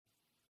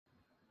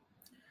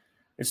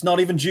It's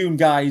not even June,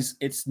 guys.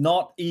 It's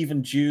not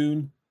even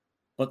June.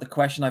 But the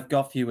question I've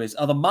got for you is,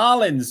 are the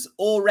Marlins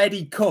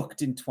already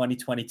cooked in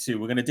 2022?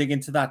 We're going to dig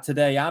into that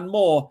today and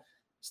more.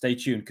 Stay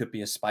tuned. Could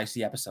be a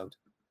spicy episode.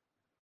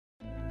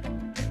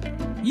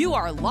 You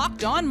are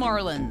Locked On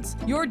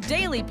Marlins, your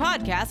daily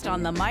podcast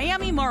on the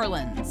Miami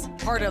Marlins.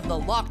 Part of the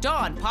Locked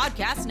On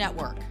Podcast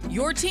Network,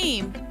 your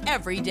team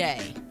every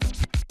day.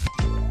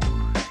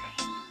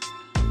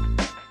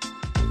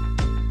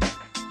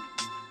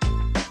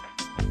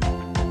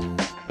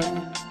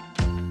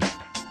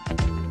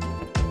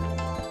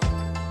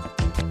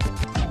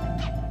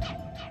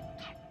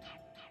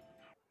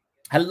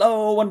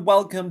 Hello and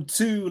welcome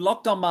to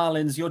Locked On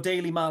Marlins, your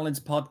daily Marlins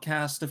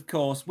podcast, of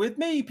course, with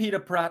me, Peter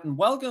Pratt, and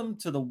welcome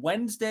to the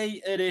Wednesday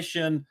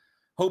edition.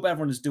 Hope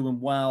everyone is doing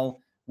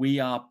well. We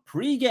are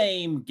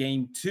pre-game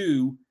game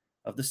 2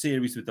 of the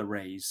series with the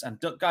Rays.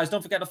 And guys,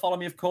 don't forget to follow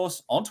me, of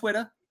course, on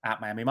Twitter at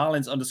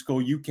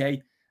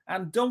Miami_Marlins_UK.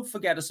 And don't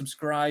forget to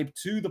subscribe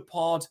to the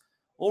pod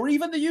or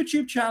even the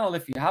YouTube channel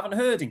if you haven't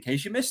heard, in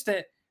case you missed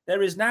it.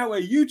 There is now a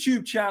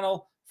YouTube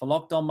channel for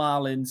Locked On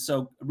Marlins.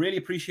 So really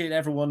appreciate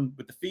everyone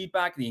with the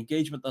feedback, the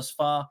engagement thus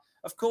far.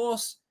 Of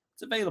course,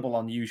 it's available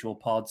on the usual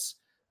pods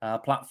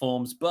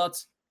platforms,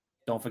 but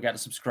don't forget to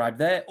subscribe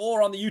there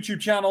or on the YouTube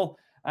channel.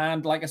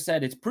 And like I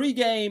said, it's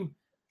pre-game,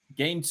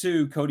 game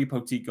 2, Cody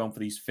Poteet going for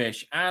these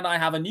fish. And I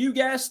have a new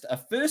guest, a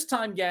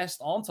first-time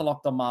guest onto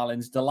Locked On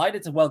Marlins.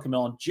 Delighted to welcome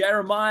on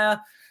Jeremiah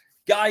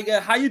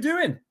Geiger. How you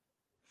doing?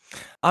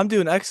 I'm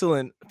doing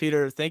excellent,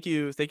 Peter. Thank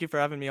you for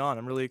having me on.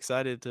 I'm really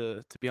excited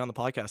to be on the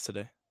podcast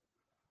today.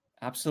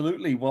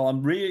 Absolutely. Well,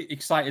 I'm really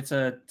excited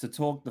to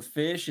talk the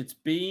fish. It's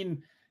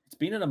been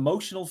an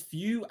emotional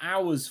few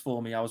hours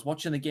for me. I was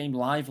watching the game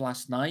live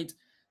last night,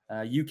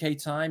 UK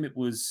time. It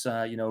was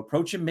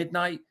approaching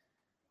midnight.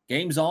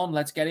 Game's on.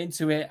 Let's get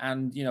into it.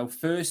 And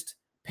first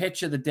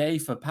pitch of the day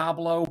for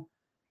Pablo.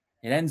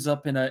 It ends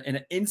up in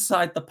an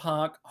inside the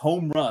park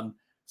home run.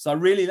 So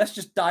let's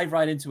just dive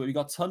right into it. We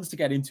got tons to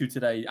get into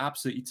today.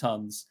 Absolutely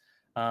tons.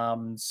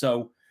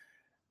 So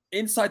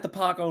inside the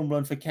park home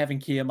run for Kevin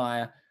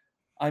Kiermaier.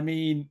 I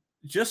mean,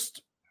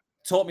 just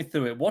talk me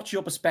through it. What's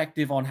your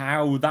perspective on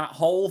how that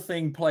whole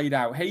thing played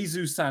out?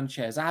 Jesus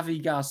Sanchez, Avi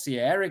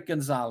Garcia, Eric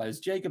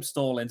Gonzalez, Jacob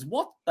Stallings.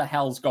 What the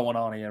hell's going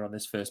on here on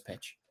this first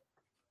pitch?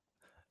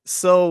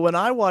 So when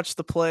I watched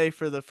the play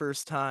for the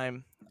first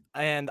time,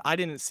 and I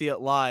didn't see it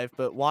live,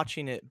 but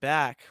watching it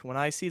back, when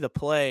I see the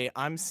play,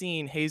 I'm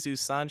seeing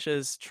Jesus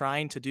Sanchez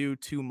trying to do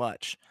too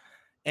much.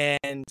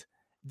 And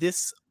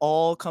this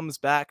all comes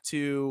back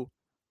to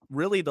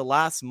really the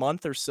last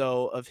month or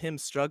so of him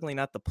struggling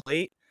at the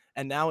plate,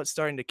 and now it's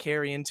starting to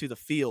carry into the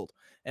field.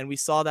 And we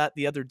saw that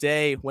the other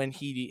day when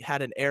he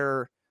had an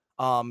error,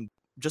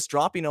 just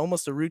dropping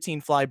almost a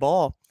routine fly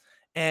ball,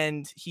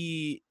 and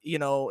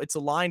it's a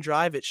line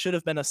drive. It should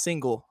have been a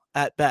single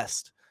at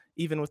best,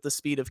 even with the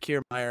speed of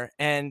Kiermaier,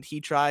 and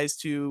he tries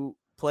to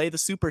play the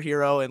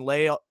superhero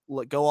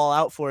and go all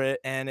out for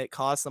it, and it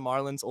cost the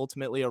Marlins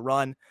ultimately a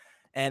run.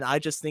 And I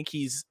just think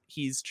he's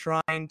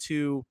trying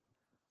to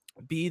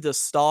be the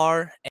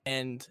star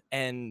and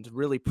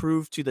really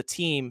prove to the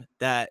team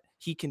that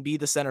he can be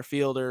the center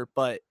fielder.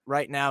 But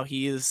right now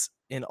he is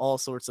in all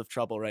sorts of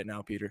trouble right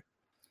now, Peter.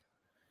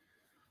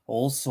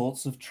 All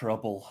sorts of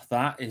trouble.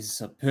 That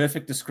is a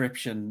perfect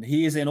description.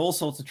 He is in all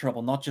sorts of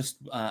trouble, not just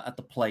at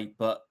the plate.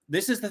 But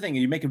this is the thing,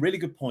 and you make a really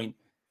good point.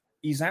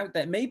 He's out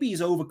there. Maybe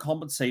he's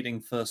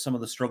overcompensating for some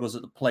of the struggles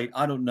at the plate.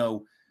 I don't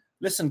know.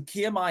 Listen,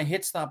 Kiermaier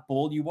hits that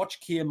ball. You watch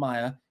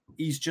Kiermaier.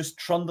 He's just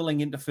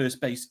trundling into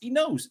first base. He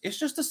knows it's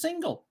just a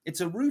single.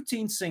 It's a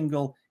routine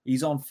single.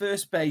 He's on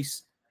first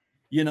base.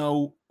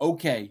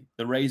 Okay,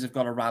 the Rays have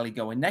got a rally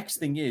going. Next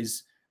thing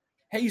is,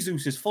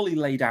 Jesus is fully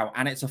laid out,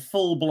 and it's a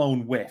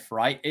full-blown whiff,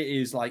 right? It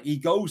is like he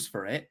goes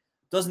for it,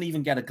 doesn't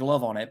even get a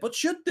glove on it, but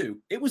should do.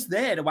 It was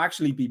there to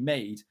actually be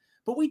made.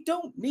 But we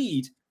don't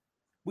need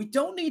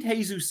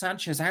Jesus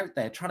Sanchez out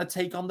there trying to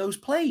take on those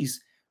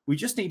plays. We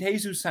just need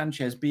Jesus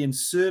Sanchez being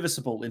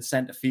serviceable in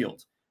center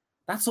field.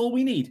 That's all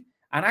we need.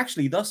 And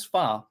actually, thus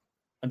far,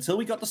 until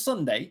we got to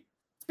Sunday,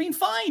 it's been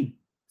fine.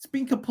 It's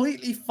been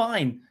completely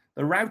fine.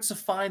 The routes are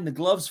fine. The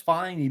glove's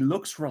fine. He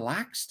looks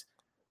relaxed.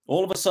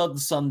 All of a sudden,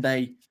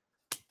 Sunday,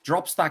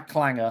 drops that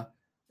clanger.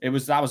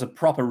 That was a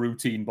proper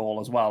routine ball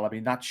as well. I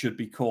mean, that should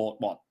be caught,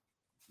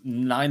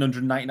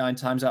 999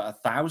 times out of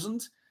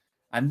 1,000?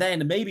 And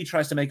then maybe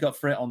tries to make up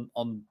for it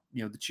on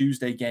the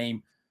Tuesday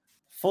game.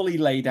 Fully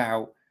laid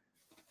out.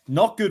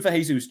 Not good for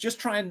Jesus. Just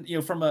trying,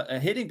 from a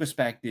hitting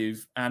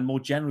perspective and more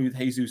generally with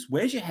Jesus,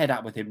 where's your head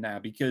at with him now?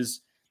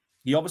 Because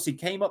he obviously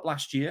came up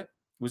last year,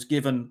 was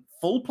given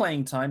full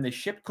playing time. They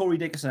shipped Corey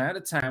Dickerson out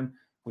of town.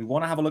 We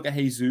want to have a look at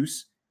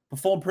Jesus.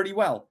 Performed pretty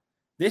well.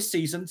 This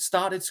season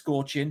started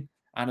scorching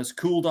and has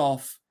cooled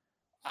off.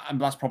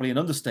 And that's probably an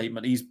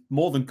understatement. He's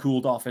more than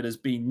cooled off. It has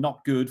been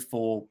not good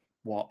for,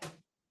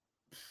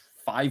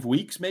 5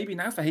 weeks maybe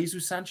now for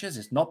Jesus Sanchez?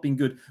 It's not been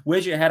good.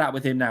 Where's your head at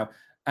with him now?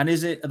 And are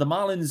the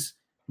Marlins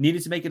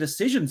needed to make a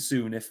decision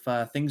soon if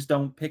things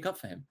don't pick up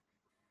for him?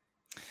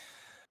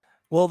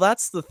 Well,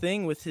 that's the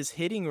thing with his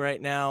hitting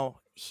right now.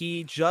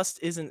 he just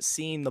isn't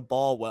seeing the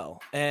ball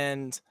well,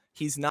 and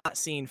he's not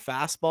seeing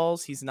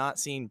fastballs. He's not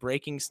seeing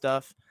breaking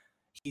stuff.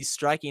 He's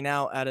striking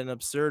out at an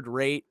absurd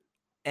rate.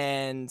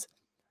 And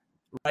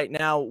right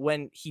now,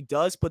 when he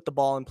does put the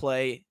ball in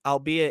play,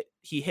 albeit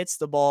he hits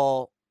the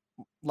ball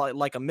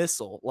like a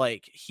missile,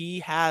 like he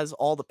has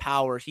all the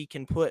power. He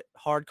can put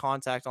hard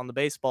contact on the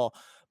baseball,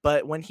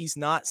 but when he's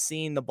not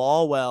seeing the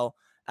ball well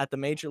at the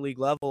major league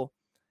level,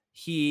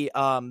 the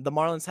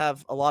Marlins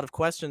have a lot of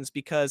questions,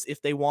 because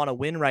if they want to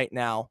win right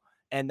now,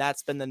 and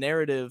that's been the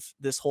narrative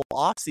this whole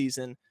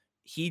offseason,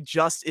 he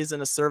just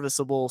isn't a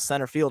serviceable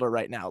center fielder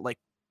right now. Like,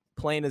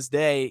 plain as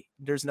day,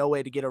 there's no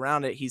way to get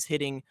around it. He's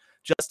hitting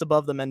just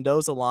above the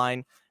Mendoza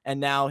line, and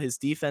now his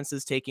defense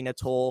is taking a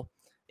toll.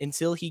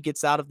 Until he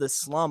gets out of this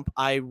slump,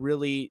 I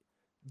really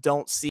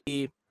don't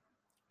see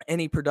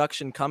any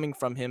production coming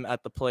from him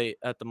at the plate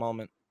at the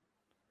moment.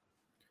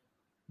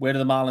 Where do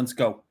the Marlins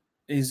go?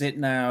 Is it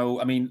now?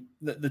 I mean,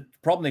 the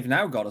problem they've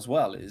now got as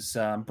well is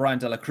Brian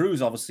De La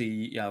Cruz,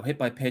 obviously, hit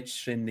by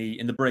pitch in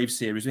the Braves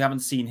series. We haven't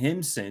seen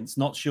him since.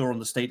 Not sure on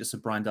the status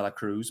of Brian De La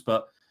Cruz,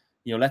 but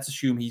let's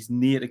assume he's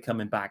near to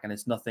coming back, and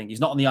it's nothing. He's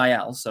not on the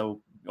IL,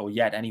 or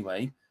yet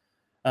anyway.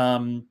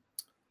 Do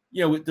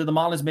the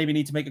Marlins maybe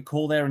need to make a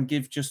call there and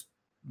give just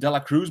De La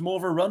Cruz more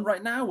of a run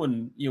right now,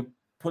 and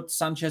put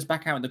Sanchez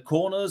back out in the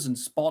corners and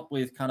spot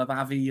with kind of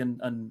Avi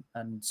and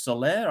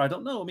Soler? I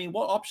don't know. I mean,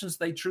 what options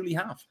do they truly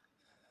have?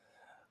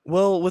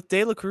 Well, with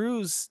De La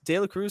Cruz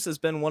has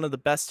been one of the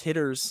best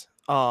hitters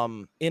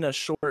in a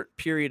short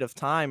period of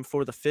time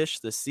for the Fish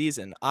this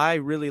season. I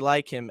really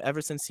like him.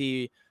 Ever since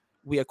we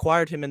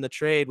acquired him in the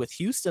trade with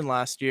Houston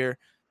last year,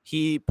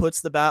 he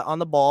puts the bat on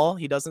the ball.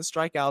 He doesn't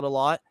strike out a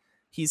lot.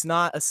 He's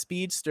not a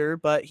speedster,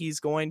 but he's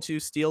going to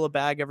steal a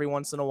bag every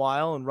once in a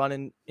while and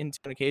run into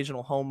an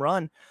occasional home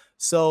run.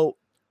 So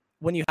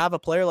when you have a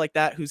player like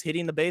that who's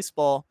hitting the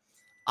baseball,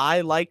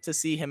 I like to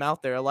see him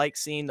out there. I like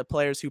seeing the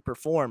players who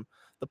perform.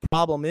 The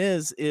problem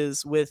is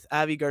with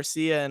Avi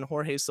Garcia and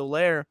Jorge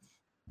Soler,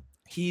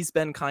 he's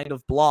been kind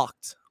of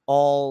blocked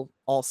all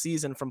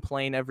season from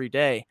playing every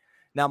day.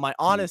 Now, my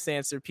honest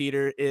answer,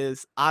 Peter,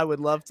 is I would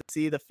love to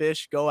see the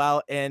Fish go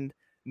out and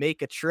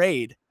make a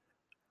trade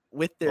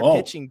with their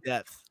pitching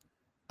depth.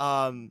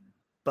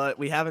 But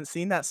we haven't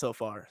seen that so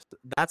far.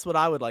 That's what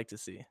I would like to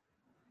see.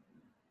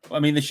 I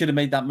mean, they should have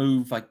made that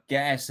move, I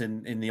guess,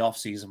 in the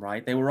offseason,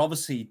 right? They were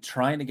obviously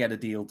trying to get a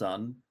deal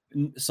done.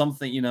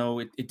 Something,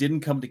 it didn't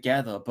come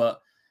together, but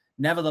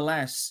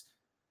nevertheless,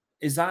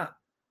 is that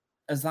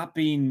on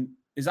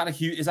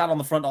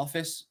the front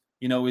office?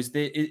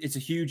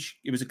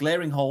 It was a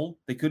glaring hole.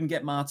 They couldn't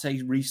get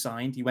Marte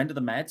re-signed. He went to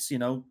the Mets.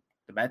 The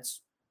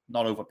Mets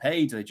not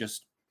overpaid. They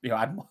just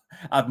had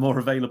more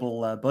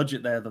available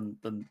budget there than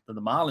the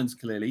Marlins.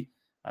 Clearly,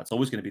 that's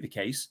always going to be the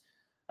case.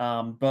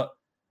 But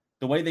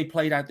the way they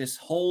played out this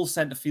whole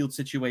center field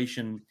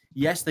situation,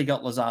 yes, they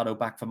got Luzardo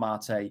back for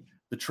Marte.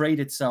 The trade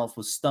itself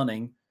was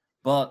stunning,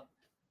 but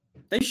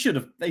they should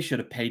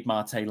have paid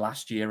Marte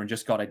last year and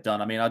just got it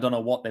done. I mean, I don't know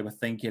what they were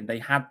thinking.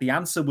 The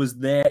answer was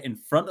there in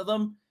front of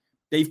them.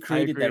 They've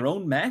created their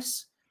own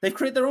mess. They've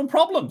created their own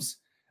problems,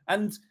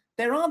 and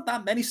there aren't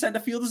that many center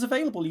fielders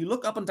available. You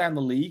look up and down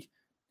the league.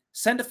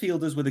 Center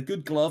fielders with a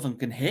good glove and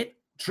can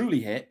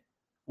truly hit.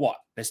 What?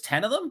 There's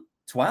 10 of them?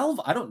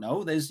 12? I don't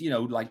know. There's,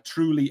 like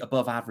truly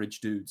above average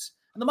dudes.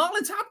 And the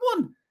Marlins had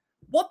one.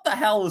 What the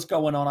hell is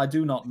going on? I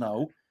do not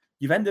know.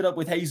 You've ended up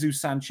with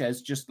Jesus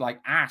Sanchez just like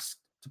asked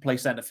to play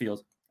center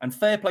field. And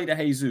fair play to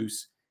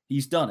Jesus.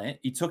 He's done it.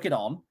 He took it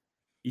on.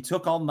 He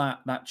took on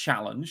that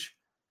challenge.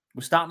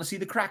 We're starting to see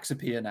the cracks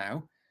appear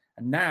now.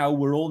 And now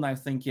we're all now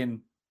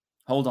thinking,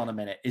 hold on a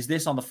minute. Is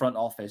this on the front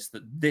office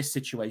that this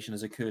situation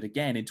has occurred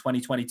again in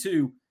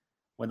 2022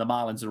 when the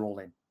Marlins are all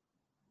in?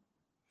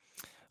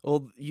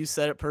 Well, you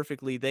said it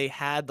perfectly. They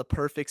had the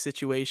perfect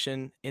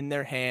situation in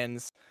their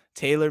hands,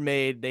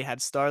 tailor-made. They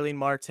had Starling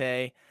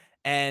Marte.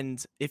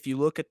 And if you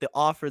look at the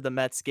offer the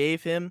Mets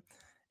gave him,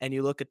 and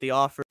you look at the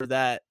offer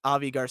that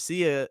Avi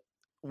Garcia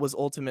was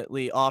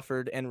ultimately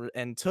offered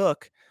and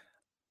took,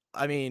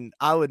 I mean,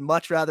 I would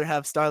much rather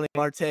have Starling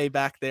Marte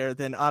back there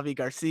than Avi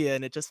Garcia.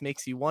 And it just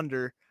makes you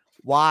wonder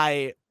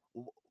why.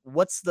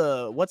 What's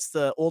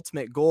the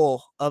ultimate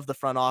goal of the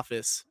front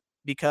office?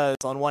 Because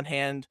on one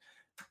hand,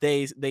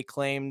 they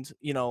claimed,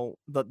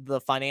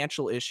 the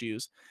financial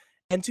issues.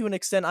 And to an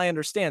extent, I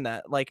understand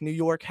that. Like, New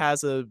York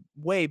has a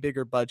way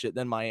bigger budget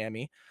than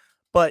Miami.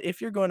 But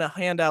if you're going to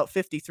hand out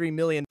 $53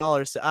 million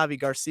to Avi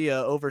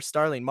Garcia over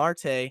Starling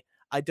Marte,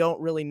 I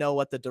don't really know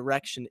what the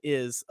direction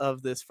is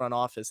of this front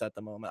office at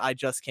the moment. I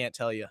just can't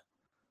tell you.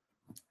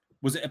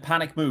 Was it a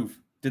panic move?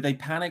 Did they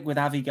panic with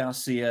Avi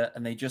Garcia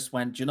and they just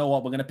went, do you know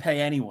what? We're going to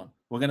pay anyone.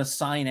 We're going to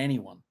sign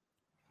anyone.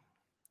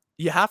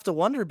 You have to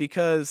wonder,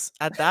 because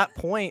at that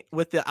point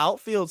with the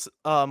outfield's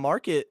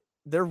market,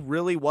 there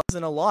really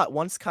wasn't a lot.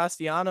 Once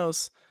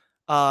Castellanos,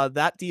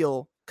 that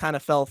deal kind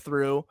of fell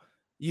through,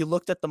 you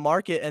looked at the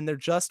market and there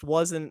just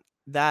wasn't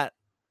that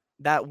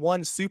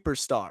one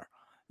superstar,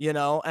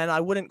 and I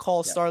wouldn't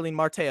call Starling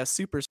Marte a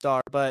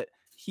superstar, but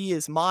he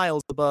is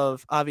miles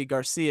above Avi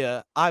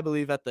Garcia, I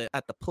believe, at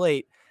the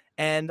plate.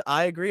 And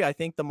I agree. I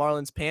think the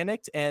Marlins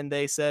panicked and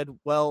they said,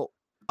 well,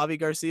 Avi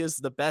Garcia is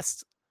the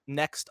best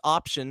next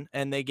option,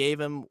 and they gave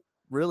him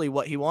really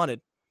what he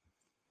wanted.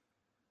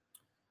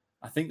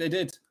 I think they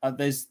did.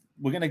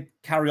 We're going to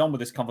carry on with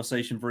this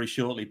conversation very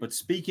shortly. But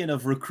speaking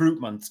of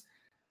recruitment,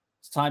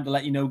 it's time to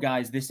let you know,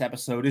 guys, this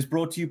episode is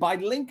brought to you by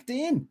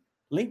LinkedIn.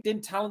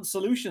 LinkedIn Talent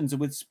Solutions. And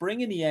with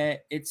spring in the air,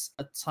 it's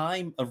a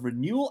time of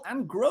renewal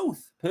and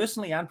growth,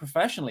 personally and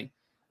professionally.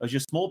 As your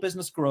small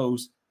business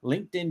grows,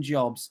 LinkedIn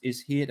Jobs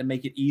is here to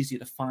make it easier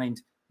to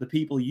find the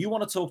people you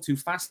want to talk to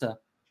faster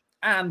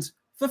and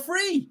for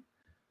free.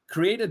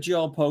 Create a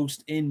job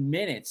post in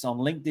minutes on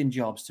LinkedIn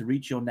Jobs to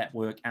reach your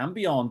network and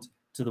beyond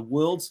to the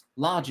world's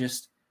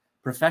largest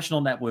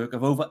professional network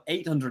of over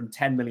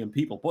 810 million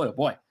people. Boy, oh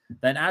boy.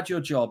 Then add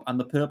your job and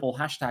the purple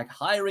hashtag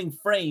hiring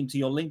frame to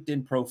your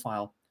LinkedIn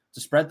profile to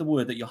spread the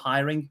word that you're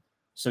hiring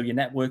so your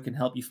network can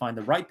help you find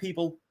the right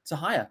people to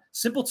hire.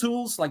 Simple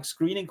tools like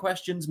screening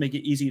questions make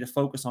it easy to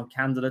focus on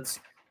candidates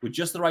with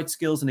just the right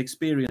skills and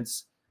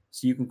experience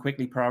so you can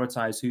quickly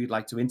prioritize who you'd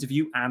like to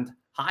interview and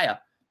hire.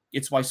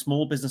 It's why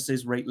small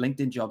businesses rate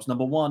LinkedIn Jobs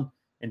 #1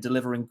 in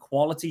delivering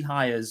quality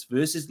hires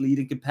versus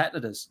leading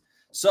competitors.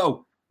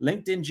 So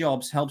LinkedIn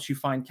Jobs helps you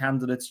find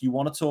candidates you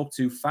want to talk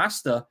to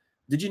faster.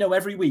 Did you know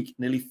every week,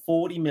 nearly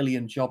 40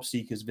 million job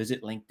seekers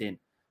visit LinkedIn?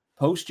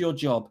 Post your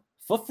job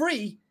for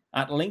free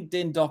at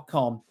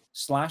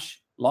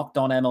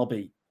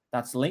linkedin.com/lockedonmlb.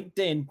 That's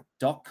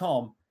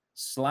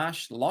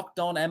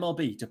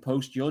linkedin.com/lockedonmlb to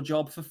post your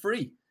job for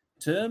free.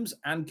 Terms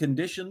and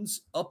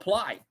conditions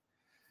apply.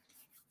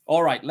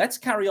 All right, let's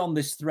carry on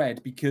this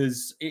thread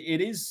because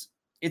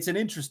it's an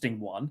interesting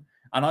one.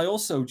 And I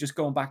also, just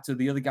going back to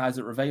the other guys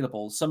that were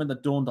available, something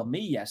that dawned on me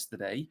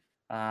yesterday,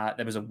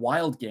 there was a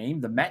wild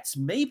game. The Mets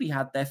maybe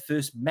had their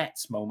first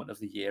Mets moment of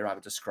the year, I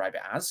would describe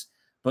it as.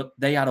 But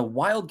they had a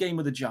wild game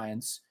with the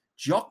Giants.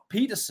 Jock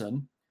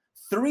Peterson,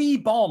 3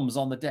 bombs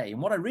on the day.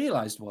 And what I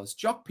realized was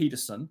Jock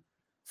Peterson,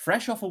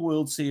 fresh off a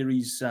World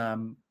Series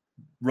run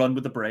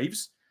with the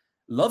Braves,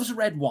 loves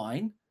red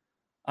wine.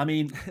 I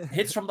mean,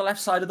 hits from the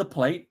left side of the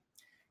plate.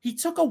 He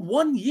took a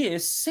 1-year,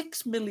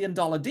 $6 million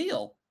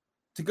deal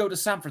to go to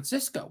San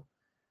Francisco.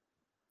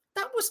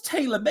 That was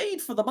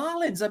tailor-made for the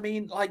Marlins. I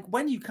mean, like,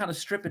 when you kind of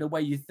strip it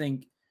away, you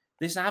think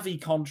this Avi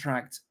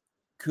contract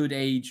could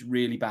age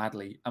really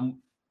badly. And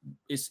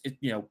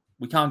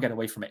we can't get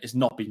away from it. It's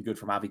not been good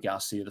from Avi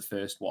Garcia the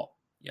first,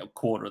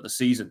 quarter of the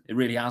season. It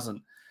really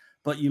hasn't.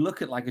 But you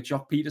look at like a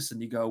Jock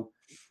Peterson, you go,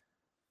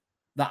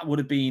 that would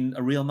have been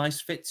a real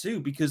nice fit too,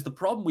 because the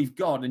problem we've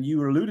got, and you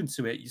were alluding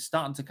to it, you're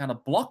starting to kind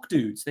of block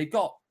dudes. They've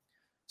got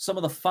some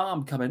of the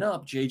farm coming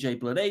up. JJ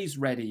Bleday's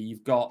ready.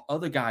 You've got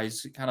other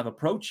guys kind of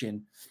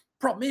approaching.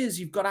 Problem is,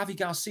 you've got Avi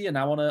Garcia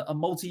now on a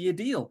multi-year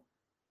deal.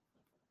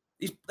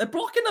 They're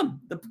blocking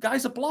him. The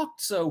guys are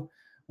blocked. So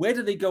where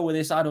do they go with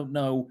this? I don't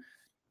know.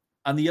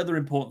 And the other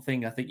important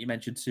thing I think you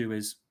mentioned too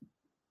is,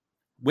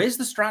 where's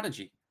the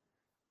strategy?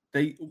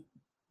 The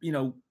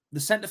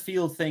center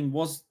field thing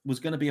was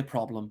going to be a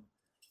problem.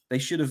 They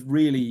should have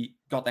really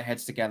got their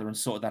heads together and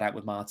sorted that out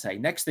with Marte.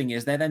 Next thing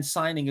is they're then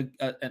signing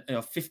a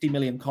 $50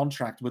 million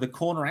contract with a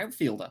corner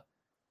outfielder.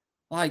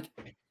 Like,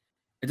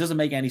 it doesn't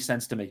make any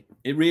sense to me.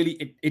 It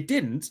really, it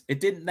didn't. It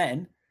didn't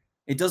then.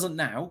 It doesn't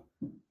now.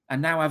 And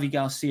now Avi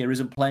Garcia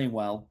isn't playing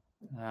well.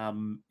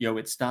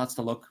 It starts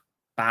to look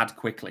bad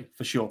quickly,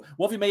 for sure.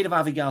 What have you made of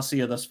Avi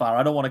Garcia thus far?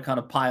 I don't want to kind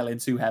of pile in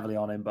too heavily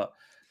on him, but,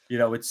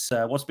 it's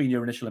what's been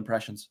your initial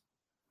impressions?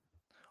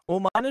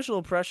 Well, my initial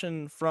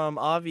impression from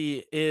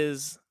Avi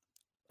is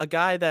a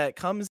guy that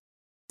comes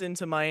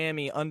into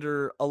Miami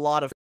under a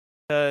lot of,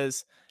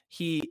 because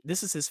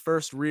this is his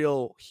first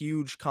real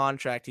huge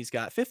contract he's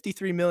got.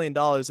 $53 million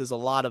is a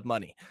lot of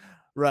money,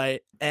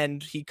 right?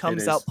 And he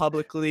comes out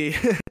publicly.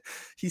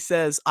 He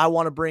says, I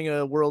want to bring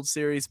a World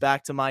Series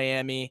back to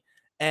Miami.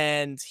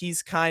 And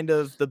he's kind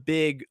of the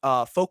big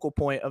focal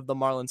point of the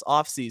Marlins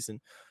offseason.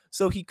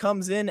 So he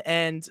comes in,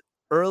 and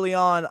early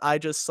on, I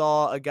just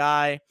saw a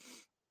guy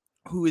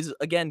who is,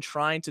 again,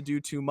 trying to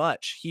do too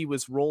much. He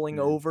was rolling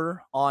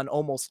over on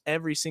almost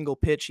every single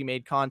pitch he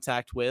made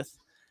contact with,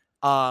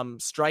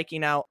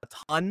 striking out a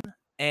ton.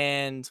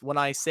 And when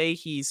I say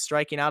he's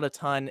striking out a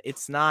ton,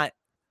 it's not,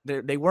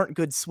 they weren't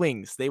good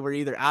swings. They were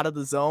either out of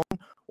the zone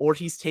or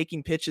he's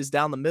taking pitches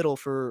down the middle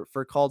for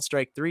called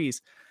strike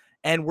threes.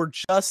 And we're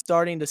just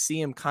starting to see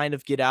him kind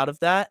of get out of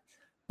that.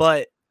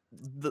 But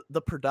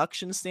the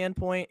production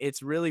standpoint,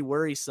 it's really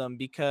worrisome,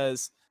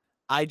 because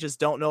I just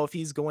don't know if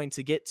he's going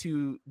to get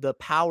to the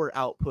power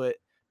output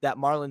that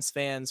Marlins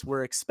fans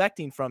were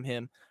expecting from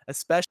him,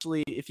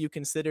 especially if you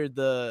consider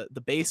the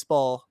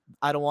baseball.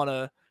 I don't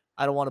want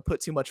to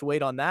put too much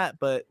weight on that,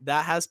 but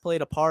that has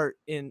played a part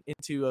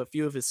into a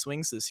few of his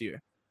swings this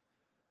year.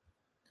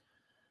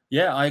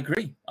 Yeah, I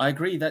agree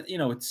that,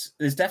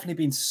 there's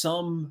definitely been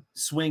some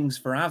swings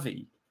for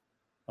Avi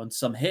on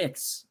some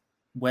hits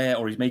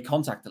or he's made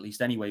contact at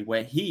least anyway,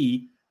 where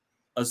he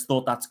has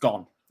thought that's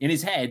gone. In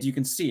his head, you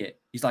can see it.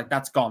 He's like,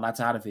 that's gone. That's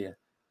out of here.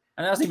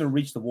 And it hasn't even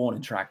reached the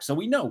warning track. So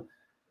we know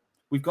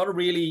we've got to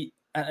really,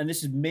 and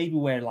this is maybe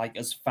where, like,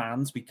 as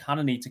fans, we kind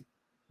of need to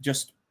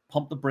just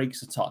pump the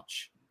brakes a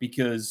touch,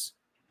 because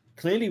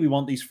clearly we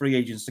want these free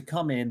agents to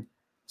come in,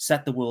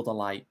 set the world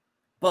alight.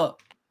 But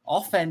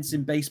offense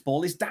in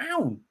baseball is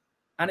down,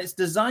 and it's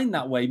designed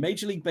that way.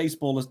 Major League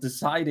Baseball has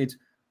decided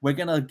we're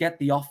going to get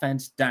the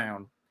offense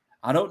down.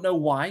 I don't know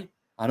why.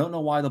 I don't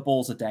know why the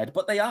balls are dead,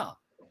 but they are.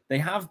 They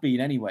have been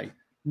anyway.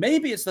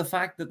 Maybe it's the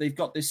fact that they've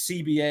got this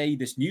CBA,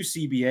 this new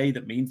CBA,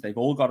 that means they've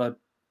all got to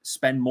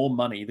spend more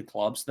money, the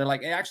clubs. They're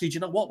like, hey, actually, do you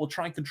know what? We'll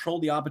try and control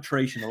the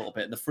arbitration a little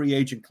bit in the free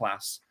agent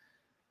class.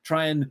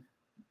 Try and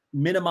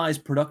minimize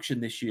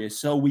production this year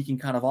so we can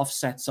kind of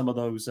offset some of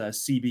those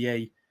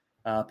CBA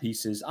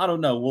pieces. I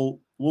don't know.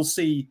 We'll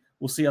see.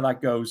 We'll see how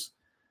that goes.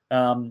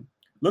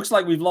 Looks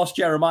like we've lost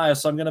Jeremiah,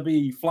 so I'm going to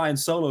be flying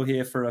solo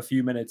here for a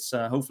few minutes.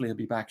 Hopefully, he'll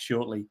be back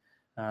shortly.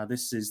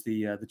 This is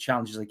the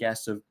challenges, I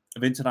guess, of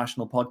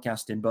international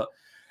podcasting. But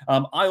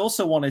I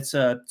also wanted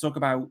to talk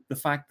about the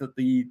fact that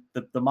the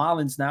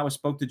Marlins now, I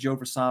spoke to Joe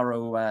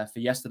Frisaro for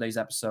yesterday's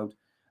episode,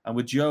 and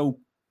with Joe,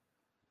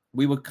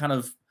 we were kind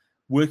of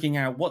working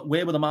out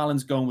where were the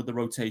Marlins going with the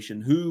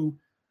rotation, who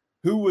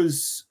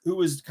was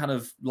kind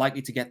of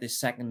likely to get this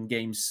second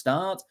game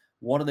start.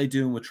 What are they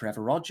doing with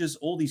Trevor Rogers?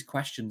 All these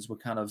questions were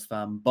kind of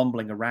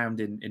bumbling around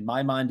in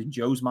my mind, in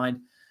Joe's mind,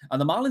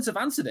 and the Marlins have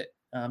answered it.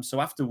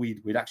 So after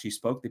we'd actually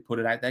spoke, they put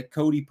it out there.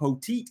 Cody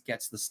Poteet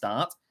gets the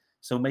start,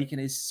 so making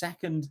his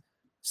second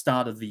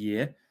start of the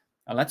year.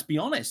 And let's be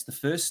honest, the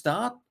first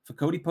start for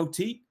Cody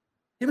Poteet,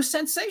 it was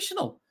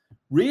sensational.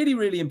 Really,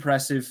 really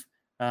impressive.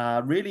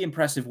 Really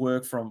impressive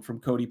work from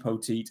Cody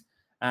Poteet.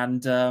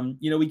 And,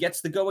 he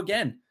gets to go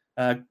again.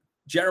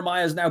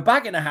 Jeremiah is now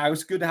back in the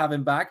house. Good to have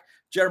him back.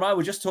 Jeremiah,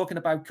 we're just talking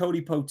about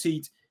Cody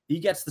Poteet. He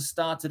gets the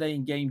start today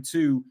in game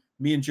 2.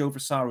 Me and Joe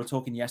Frisaro were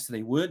talking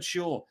yesterday. Weren't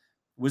sure.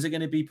 Was it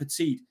going to be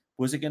Poteet?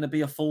 Was it going to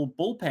be a full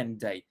bullpen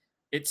day?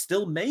 It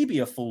still may be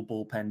a full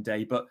bullpen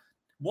day, but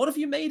what have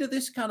you made of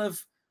this kind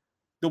of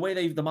the way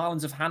the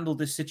Marlins have handled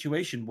this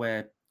situation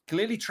where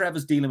clearly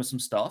Trevor's dealing with some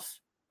stuff.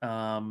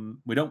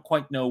 We don't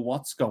quite know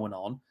what's going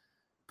on.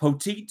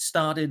 Poteet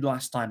started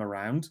last time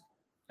around.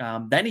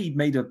 Then he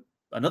made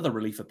another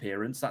relief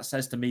appearance. That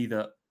says to me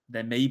that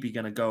they're maybe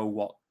going to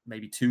go,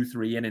 maybe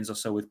 2-3 innings or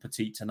so with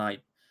Poteet tonight.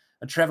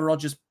 And Trevor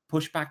Rogers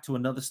pushed back to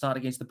another start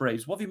against the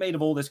Braves. What have you made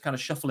of all this kind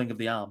of shuffling of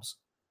the arms?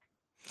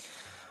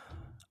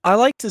 I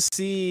like to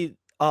see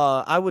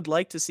I would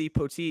like to see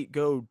Poteet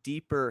go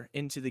deeper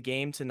into the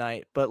game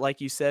tonight, but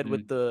like you said,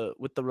 with the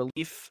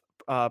relief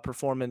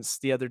performance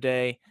the other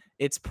day,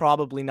 it's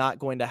probably not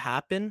going to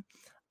happen.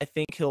 I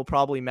think he'll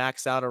probably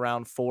max out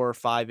around 4 or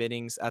 5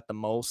 innings at the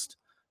most.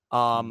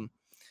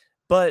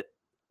 But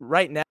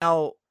right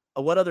now,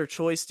 what other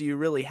choice do you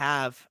really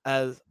have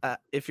as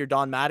if you're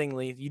Don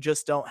Mattingly? You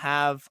just don't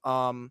have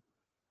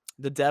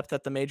the depth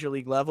at the major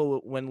league level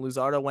when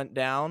Luzardo went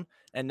down,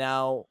 and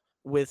now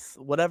with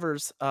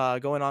whatever's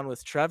going on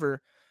with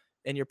Trevor,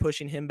 and you're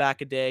pushing him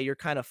back a day, you're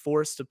kind of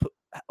forced to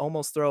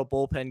almost throw a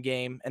bullpen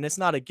game, and it's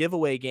not a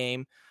giveaway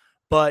game,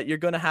 but you're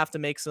going to have to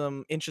make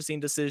some interesting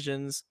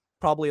decisions,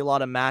 probably a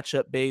lot of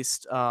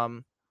matchup-based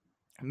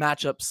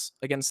matchups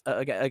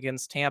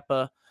against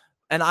Tampa.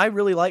 And I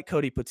really like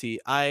Cody Poteet.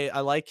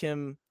 I like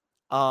him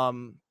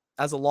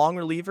as a long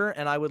reliever,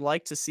 and I would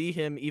like to see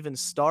him even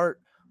start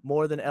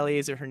more than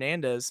Eliezer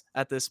Hernandez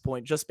at this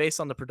point, just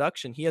based on the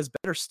production. He has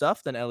better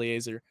stuff than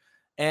Eliezer,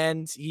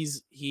 and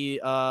he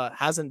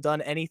hasn't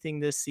done anything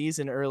this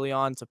season early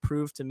on to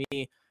prove to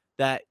me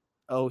that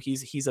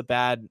he's a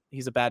bad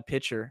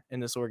pitcher in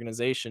this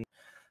organization.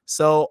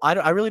 So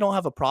I really don't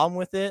have a problem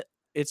with it.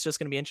 It's just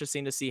going to be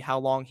interesting to see how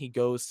long he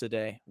goes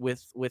today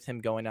with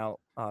him going out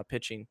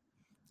pitching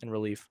in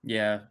relief.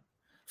 Yeah,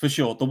 for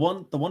sure. The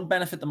one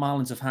benefit the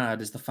Marlins have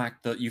had is the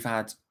fact that you've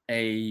had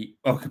a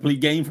complete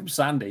game from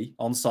Sandy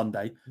on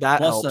Sunday.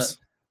 That helps.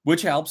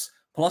 Which helps.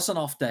 Plus an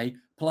off day.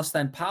 Plus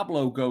then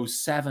Pablo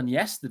goes 7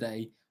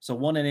 yesterday. So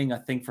 1 inning, I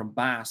think, from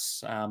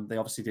Bass. They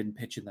obviously didn't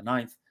pitch in the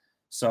 9th.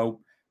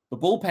 So the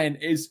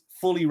bullpen is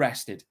fully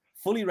rested.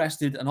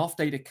 An off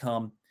day to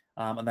come.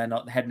 And they're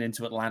not heading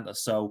into Atlanta.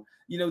 So,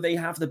 they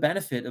have the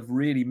benefit of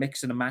really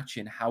mixing and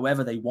matching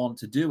however they want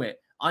to do it.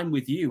 I'm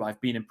with you. I've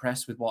been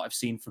impressed with what I've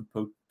seen from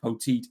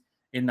Poteet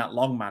in that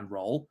long man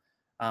role.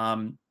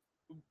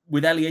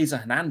 With Eliezer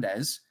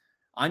Hernandez,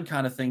 I'm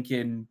kind of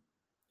thinking,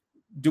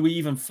 do we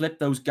even flip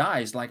those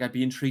guys? Like, I'd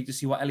be intrigued to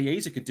see what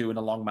Eliezer could do in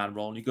a long man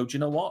role. And you go, do you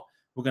know what?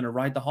 We're going to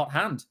ride the hot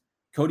hand.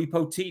 Cody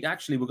Poteet,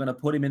 actually, we're going to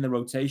put him in the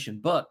rotation.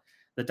 But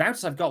the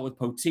doubts I've got with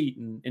Poteet,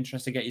 and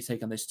interested to get your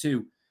take on this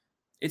too,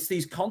 it's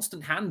these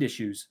constant hand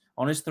issues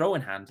on his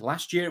throwing hand.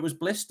 Last year, it was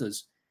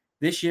blisters.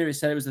 This year, it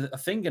said it was a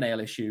fingernail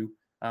issue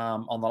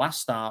on the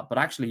last start. But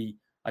actually,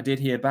 I did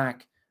hear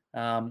back.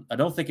 I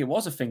don't think it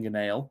was a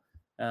fingernail.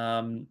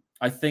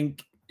 I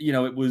think,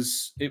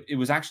 it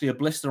was actually a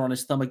blister on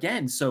his thumb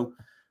again. So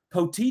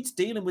Poteet's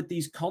dealing with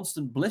these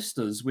constant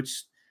blisters,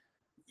 which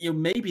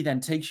maybe then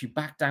takes you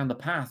back down the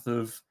path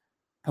of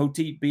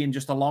Poteet being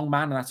just a long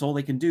man, and that's all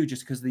they can do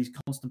just because of these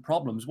constant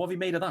problems. What have you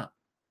made of that?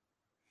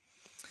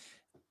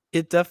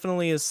 It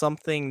definitely is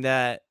something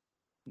that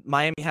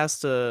Miami has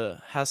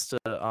to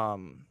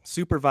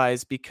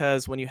supervise,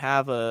 because when you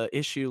have a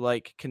issue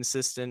like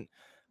consistent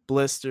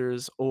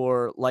blisters,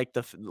 or like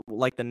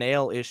the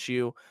nail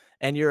issue,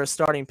 and you're a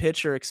starting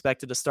pitcher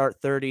expected to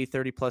start 30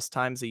 plus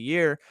times a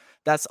year,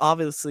 that's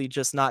obviously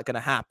just not going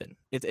to happen.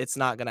 It's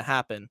not going to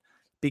happen,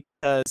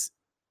 because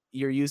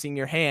you're using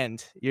your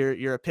hand.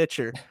 You're a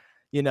pitcher,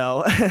 you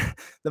know,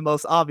 the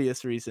most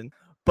obvious reason.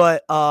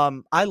 But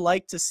I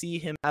like to see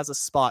him as a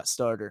spot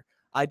starter.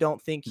 I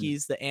don't think Mm.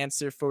 he's the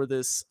answer for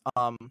this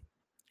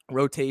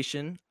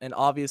rotation. And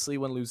obviously,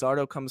 when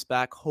Luzardo comes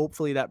back,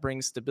 hopefully that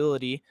brings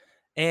stability.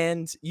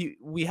 And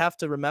we have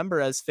to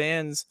remember, as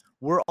fans,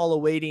 we're all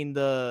awaiting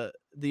the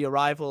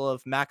arrival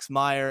of Max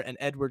Meyer and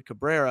Edward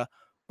Cabrera,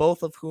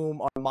 both of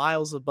whom are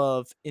miles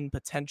above in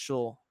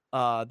potential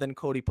than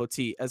Cody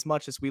Poteet, as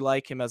much as we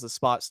like him as a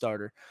spot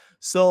starter.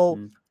 So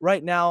Mm.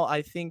 right now,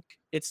 I think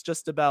it's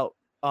just about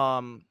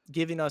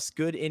giving us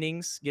good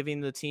innings,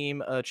 giving the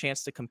team a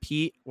chance to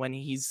compete when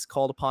he's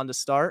called upon to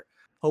start.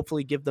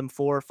 Hopefully, give them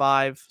 4 or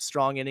 5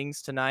 strong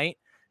innings tonight,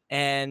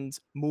 and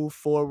move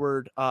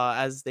forward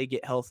as they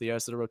get healthier,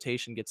 as the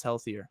rotation gets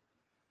healthier.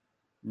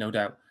 No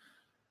doubt.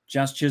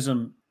 Jazz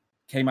Chisholm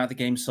came out the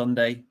game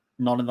Sunday,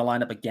 not in the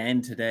lineup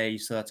again today,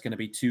 so that's going to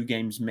be 2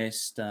 games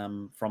missed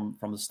from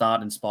the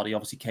starting spot. He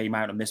obviously came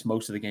out and missed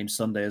most of the game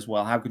Sunday as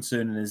well. How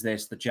concerning is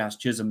this that Jazz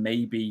Chisholm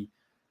maybe,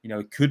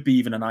 it could be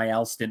even an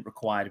IL stint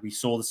required? We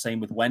saw the same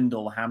with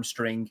Wendell,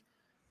 hamstring.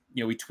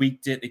 We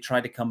tweaked it. They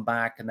tried to come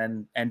back and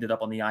then ended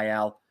up on the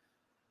IL.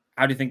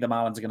 How do you think the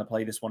Marlins are going to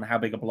play this one? How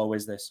big a blow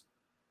is this?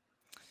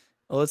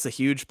 Well, it's a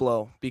huge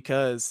blow,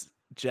 because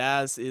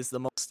Jazz is the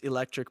most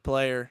electric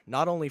player,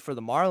 not only for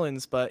the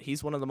Marlins, but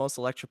he's one of the most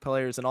electric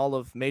players in all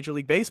of Major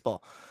League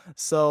Baseball.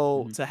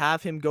 So Mm-hmm. to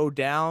have him go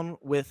down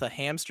with a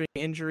hamstring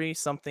injury,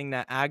 something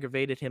that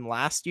aggravated him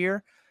last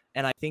year,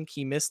 and I think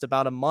he missed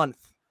about a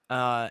month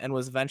and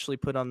was eventually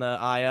put on the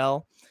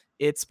IL.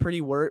 It's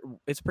pretty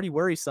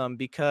worrisome,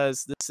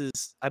 because this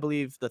is, I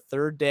believe, the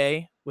 3rd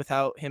day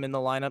without him in the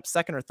lineup,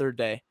 2nd or 3rd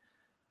day.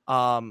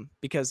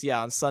 Because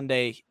on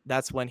Sunday,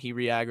 that's when he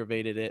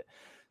re-aggravated it.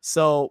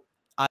 So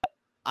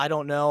I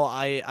don't know.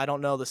 I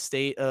don't know the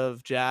state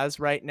of Jazz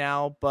right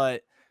now,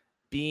 but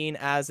being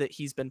as that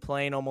he's been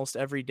playing almost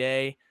every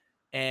day,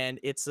 and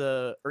it's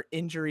a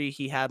injury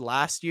he had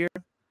last year,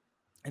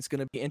 it's going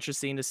to be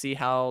interesting to see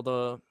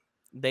how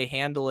they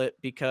handle it,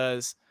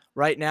 because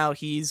right now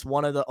he's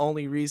one of the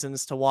only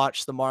reasons to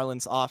watch the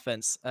Marlins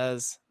offense.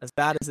 As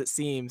bad as it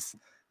seems,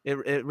 it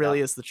Yeah.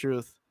 really is the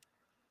truth.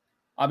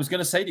 I was going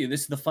to say to you,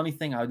 this is the funny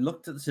thing. I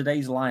looked at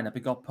today's lineup. It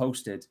got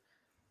posted.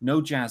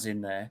 No Jazz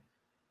in there.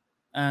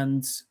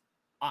 And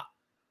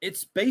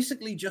it's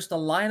basically just a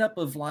lineup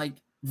of like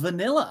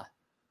vanilla.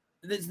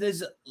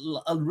 There's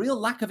a real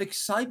lack of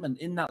excitement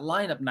in that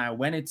lineup now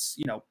when it's,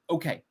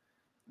 okay,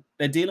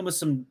 they're dealing with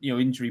some,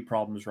 injury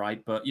problems,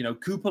 right? But,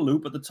 Cooper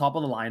Loop at the top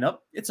of the lineup,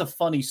 it's a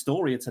funny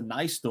story. It's a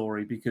nice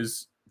story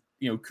because,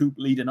 Coop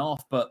leading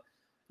off. But,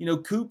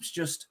 Coop's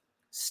just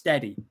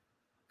steady.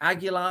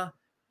 Aguilar,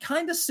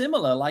 kind of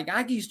similar. Like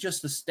Aggie's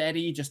just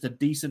a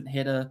decent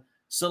hitter.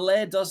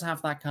 Soler does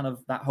have that kind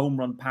of that home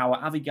run power.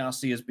 Avi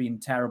Garcia's been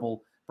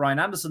terrible. Brian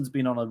Anderson's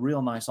been on a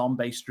real nice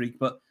on-base streak,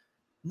 but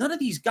none of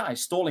these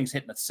guys, Stalling's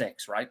hitting at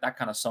 6, right? That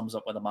kind of sums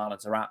up where the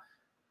Marlins are at.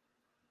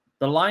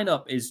 The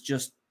lineup is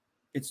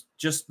it's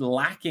just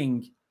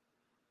lacking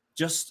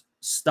just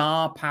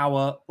star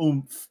power,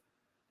 oomph,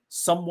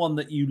 someone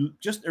that you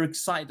just are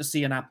excited to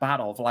see an at-bat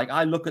of. Like,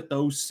 I look at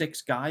those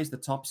 6 guys, the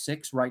top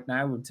 6 right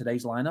now in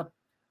today's lineup,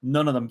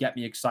 none of them get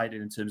me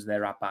excited in terms of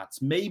their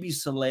at-bats. Maybe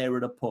Soler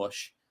at a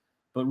push,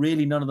 but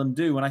really none of them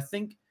do. And I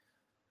think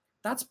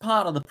that's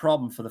part of the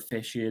problem for the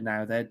Fish here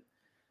now. They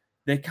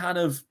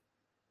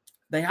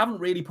haven't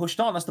really pushed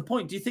on. That's the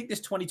point. Do you think this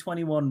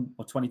 2021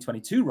 or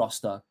 2022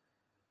 roster,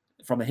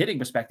 from a hitting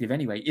perspective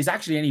anyway, is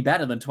actually any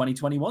better than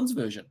 2021's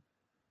version?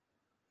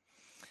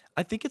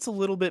 I think it's a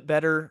little bit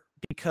better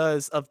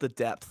because of the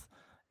depth.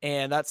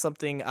 And that's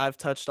something I've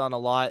touched on a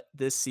lot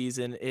this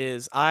season.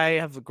 Is I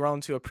have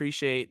grown to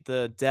appreciate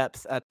the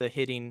depth at the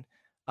hitting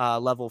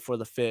level for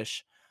the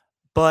Fish.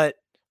 But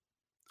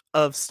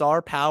of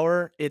star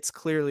power, it's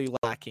clearly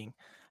lacking.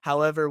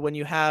 However, when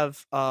you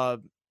have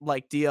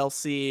like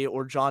DLC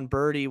or John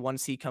Birdie,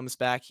 once he comes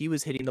back, he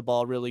was hitting the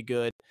ball really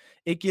good.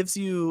 It gives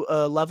you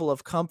a level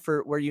of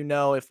comfort where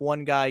if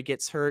one guy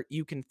gets hurt,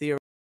 you can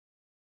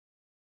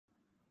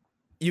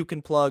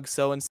plug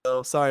so and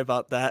so. Sorry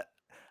about that.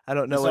 I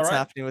don't know It's all what's right.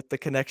 happening with the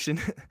connection.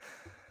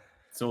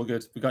 It's all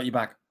good. We got you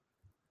back.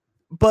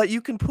 But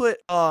you can put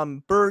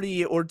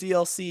Birdie or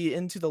DLC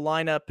into the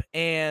lineup,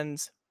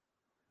 and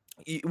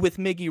with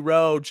Miggy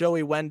Rowe,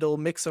 Joey Wendell,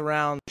 mix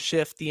around,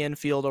 shift the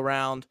infield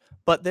around.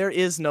 But there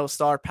is no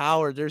star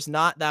power. There's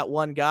not that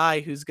one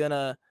guy who's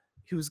gonna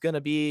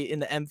be in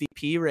the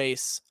MVP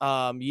race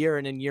year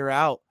in and year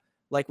out,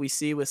 like we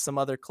see with some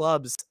other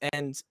clubs.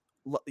 And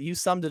you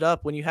summed it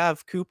up when you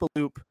have Koopa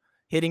Loop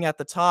hitting at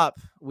the top.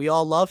 We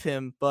all love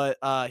him, but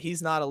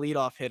he's not a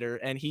leadoff hitter,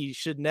 and he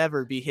should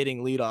never be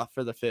hitting leadoff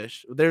for the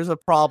Fish. There's a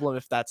problem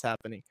if that's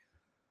happening.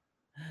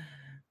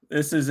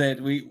 This is it.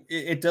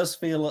 It does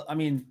feel, I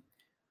mean,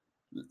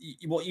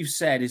 what you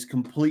said is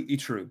completely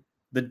true.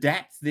 The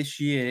depth this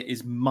year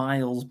is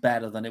miles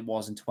better than it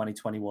was in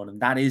 2021.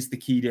 And that is the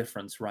key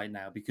difference right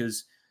now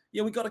because,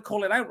 we got to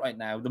call it out right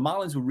now. The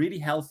Marlins were really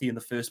healthy in the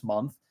first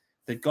month.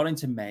 They've got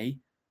into May.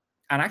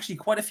 And actually,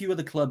 quite a few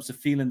other clubs are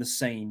feeling the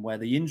same, where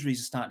the injuries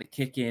are starting to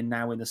kick in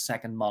now in the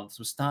second month. So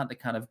we're starting to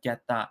kind of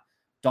get that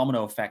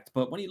domino effect.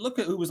 But when you look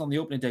at who was on the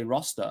opening day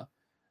roster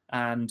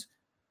and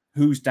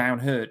who's down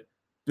hurt,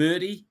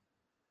 Birdie,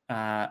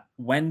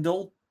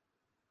 Wendell,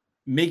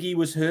 Miggy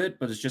was hurt,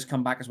 but has just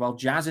come back as well.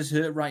 Jazz is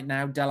hurt right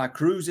now. De La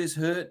Cruz is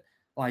hurt.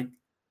 Like,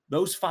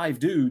 those 5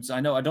 dudes,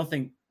 De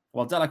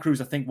La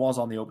Cruz, I think, was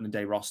on the opening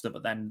day roster,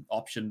 but then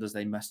optioned as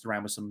they messed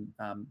around with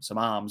some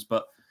arms.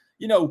 But,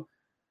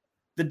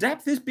 the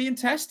depth is being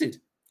tested.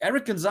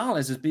 Eric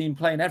Gonzalez has been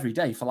playing every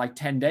day for like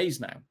 10 days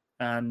now.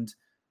 And,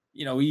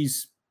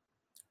 he's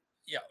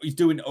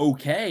doing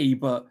okay,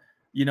 but,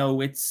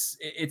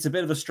 it's a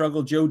bit of a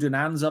struggle. Joe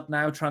Dunan's up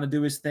now trying to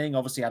do his thing.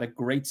 Obviously had a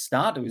great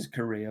start to his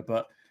career,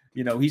 but,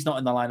 he's not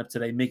in the lineup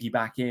today. Miggy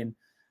back in.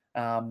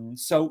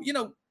 So,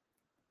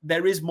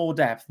 there is more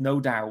depth, no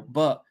doubt.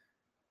 But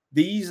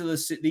these are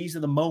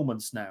the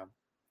moments now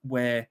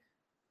where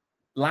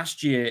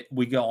last year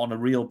we got on a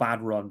real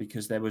bad run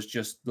because there was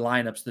just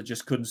lineups that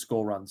just couldn't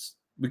score runs.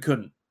 We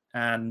couldn't.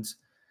 And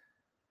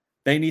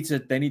they need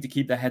to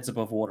keep their heads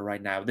above water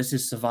right now. This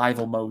is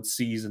survival mode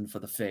season for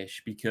the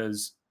Fish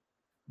because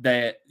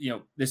they're,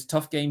 this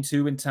tough game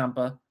 2 in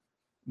Tampa.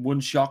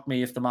 Wouldn't shock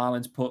me if the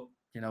Marlins put,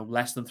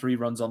 less than 3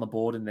 runs on the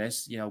board in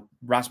this.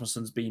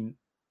 Rasmussen's been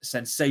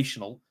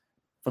sensational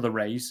for the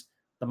Rays.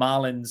 The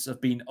Marlins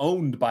have been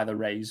owned by the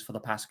Rays for the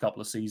past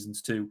couple of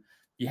seasons too.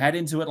 You head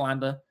into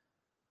Atlanta.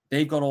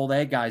 They've got all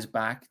their guys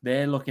back.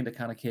 They're looking to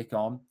kind of kick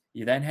on.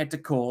 You then head to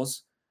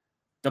Coors.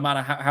 No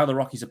matter how the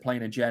Rockies are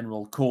playing in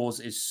general,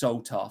 Coors is so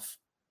tough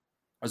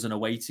as an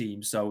away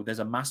team. So there's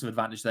a massive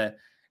advantage there.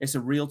 It's a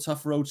real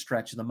tough road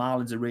stretch, and the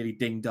Marlins are really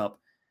dinged up.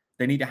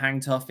 They need to hang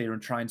tough here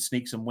and try and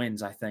sneak some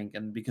wins, I think.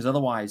 And because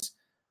otherwise,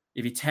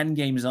 if you're 10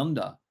 games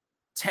under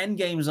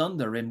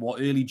in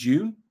early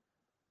June,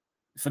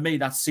 for me,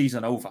 that's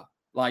season over.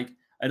 Like,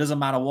 it doesn't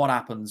matter what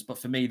happens, but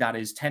for me, that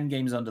is 10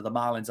 games under. The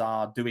Marlins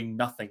are doing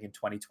nothing in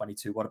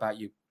 2022. What about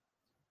you?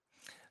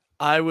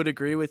 I would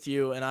agree with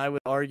you, and I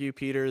would argue,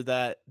 Peter,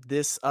 that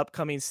this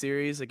upcoming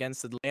series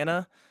against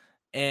Atlanta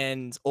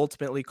and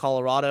ultimately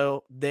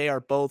Colorado, they are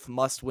both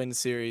must-win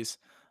series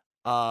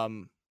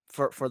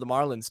for the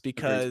Marlins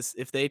because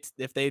if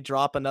they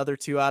drop another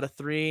 2 out of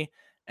 3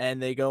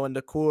 and they go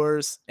into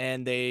Coors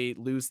and they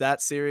lose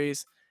that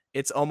series,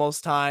 it's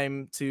almost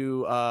time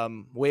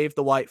to wave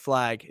the white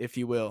flag, if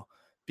you will,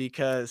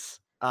 because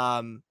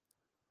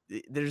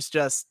there's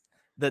just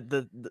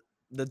the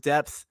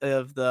depth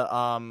of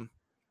the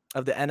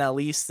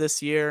NL East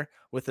this year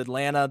with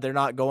Atlanta. They're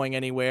not going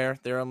anywhere.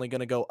 They're only going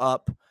to go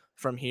up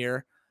from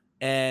here.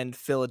 And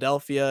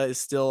Philadelphia is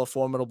still a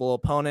formidable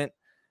opponent.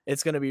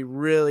 It's going to be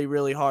really,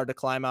 really hard to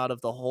climb out of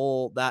the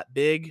hole that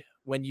big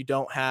when you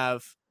don't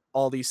have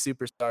all these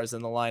superstars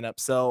in the lineup.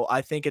 So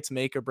I think it's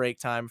make or break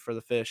time for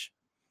the Fish.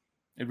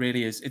 It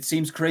really is. It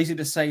seems crazy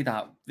to say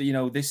that,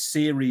 this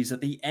series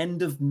at the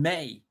end of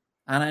May.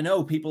 And I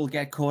know people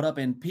get caught up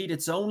in, Pete,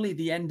 it's only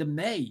the end of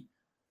May.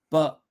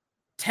 But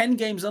 10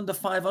 games under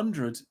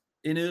 500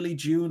 in early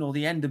June or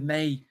the end of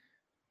May,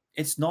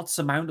 it's not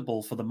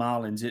surmountable for the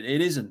Marlins. It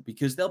isn't,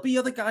 because there'll be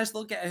other guys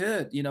that'll get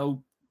hurt.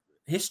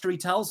 History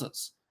tells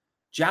us.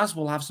 Jazz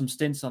will have some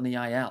stints on the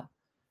IL.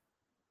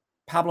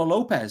 Pablo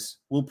Lopez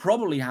will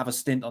probably have a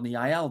stint on the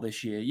IL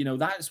this year.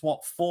 That's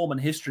what form and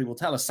history will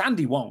tell us.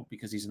 Sandy won't,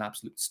 because he's an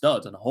absolute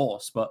stud and a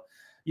horse. But,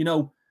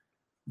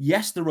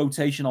 yes, the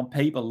rotation on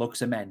paper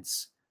looks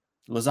immense.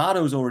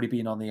 Luzardo's already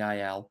been on the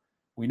IL.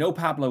 We know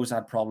Pablo's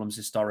had problems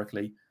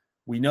historically.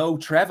 We know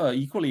Trevor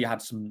equally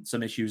had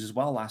some issues as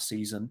well last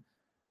season.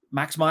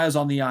 Max Meyer's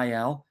on the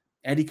IL.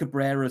 Eddie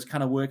Cabrera is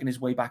kind of working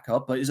his way back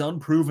up, but is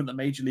unproven at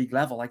major league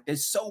level. Like,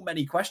 there's so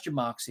many question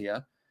marks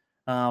here.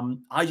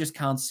 I just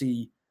can't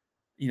see,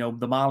 the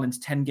Marlins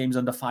 10 games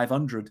under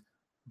 500,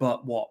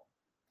 but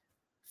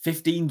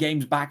 15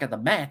 games back at the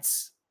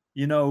Mets.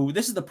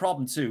 This is the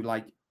problem too.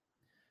 Like,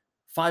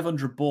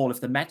 500 ball,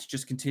 if the Mets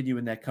just continue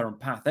in their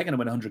current path, they're going to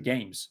win 100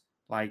 games.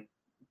 Like,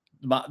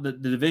 the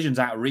division's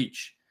out of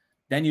reach.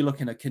 Then you're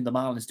looking at, can the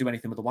Marlins do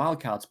anything with the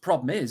wild cards?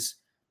 Problem is,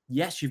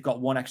 yes, you've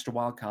got one extra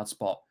wild card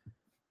spot,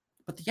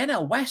 but the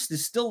NL West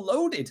is still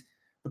loaded.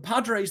 The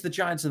Padres, the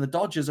Giants, and the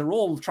Dodgers are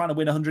all trying to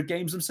win 100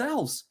 games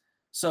themselves.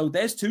 So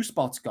there's 2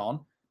 spots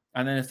gone.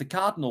 And then if the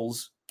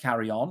Cardinals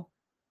carry on,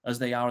 as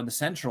they are in the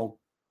Central,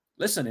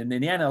 listen, in the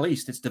NL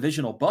East, it's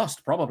divisional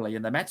bust probably,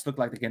 and the Mets look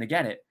like they're going to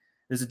get it.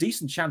 There's a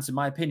decent chance, in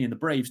my opinion, the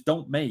Braves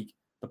don't make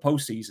the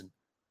postseason,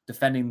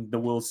 defending the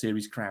World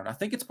Series crown. I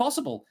think it's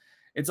possible.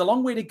 It's a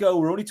long way to go.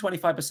 We're only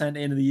 25%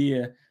 into the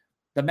year.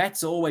 The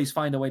Mets always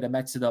find a way to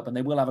Mets it up, and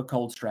they will have a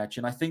cold stretch.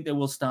 And I think they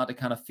will start to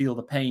kind of feel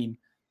the pain.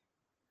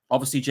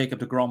 Obviously, Jacob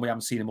deGrom, we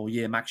haven't seen him all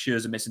year. Max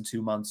Scherzer missing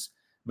 2 months.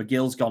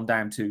 McGill's gone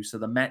down too. So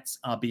the Mets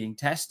are being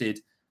tested.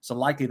 So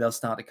likely they'll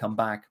start to come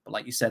back. But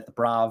like you said, the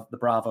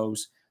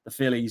Bravos, the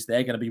Phillies,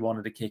 they're going to be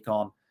wanting to kick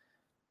on.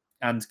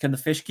 And can the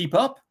Fish keep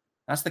up?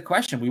 That's the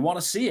question. We want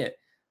to see it.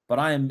 But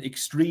I am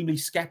extremely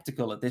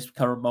skeptical at this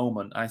current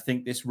moment. I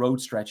think this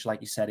road stretch, like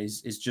you said,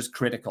 is just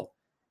critical.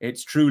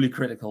 It's truly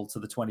critical to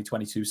the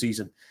 2022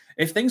 season.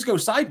 If things go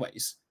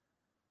sideways,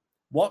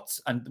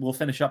 and we'll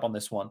finish up on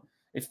this one.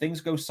 If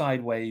things go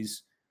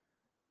sideways,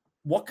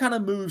 what kind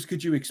of moves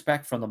could you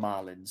expect from the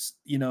Marlins?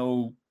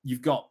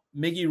 You've got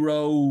Miggy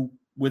Rowe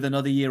with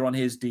another year on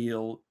his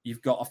deal.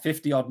 You've got a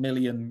 50-odd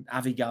million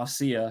Avi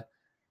Garcia.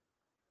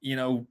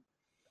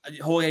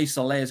 Jorge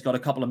Soler's got a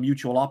couple of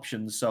mutual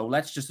options. So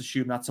let's just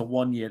assume that's a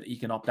 1 year that he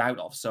can opt out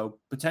of. So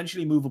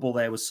potentially movable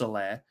there with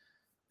Soler.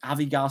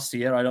 Avi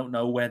Garcia, I don't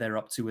know where they're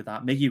up to with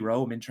that. Miggy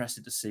Rowe, I'm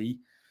interested to see.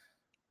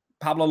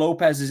 Pablo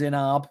Lopez is in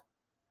ARB.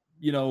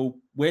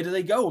 Where do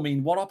they go? I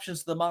mean, what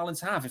options do the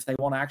Marlins have if they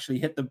want to actually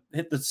hit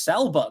the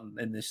sell button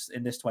in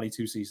this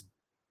 22 season?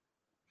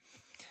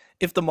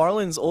 If the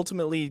Marlins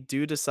ultimately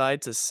do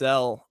decide to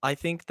sell, I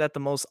think that the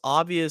most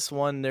obvious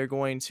one they're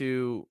going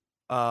to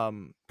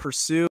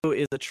pursue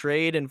is a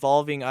trade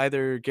involving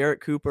either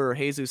Garrett Cooper or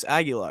Jesus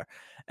Aguilar.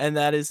 And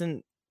that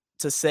isn't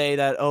to say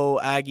that,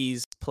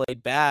 Aggies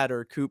played bad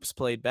or Coops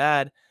played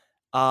bad.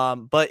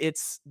 But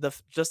it's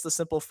just the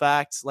simple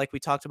fact, like we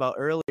talked about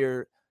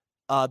earlier,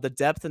 the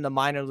depth in the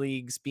minor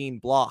leagues being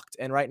blocked.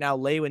 And right now,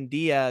 Lewin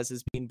Diaz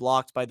is being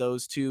blocked by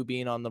those two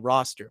being on the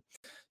roster.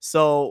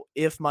 So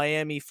if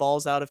Miami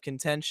falls out of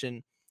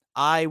contention,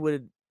 I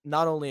would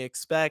not only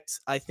expect,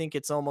 I think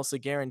it's almost a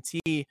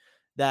guarantee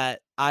that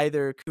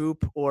either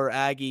Coop or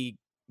Aggie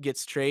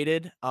gets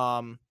traded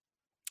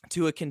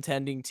to a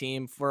contending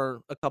team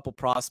for a couple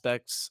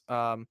prospects.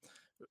 And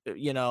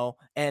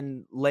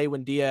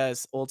Lewin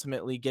Diaz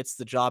ultimately gets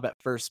the job at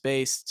first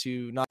base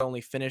to not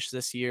only finish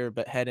this year,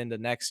 but head into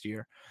next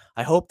year.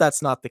 I hope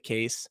that's not the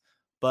case,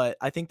 but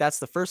I think that's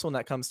the first one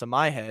that comes to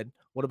my head.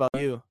 What about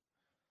you?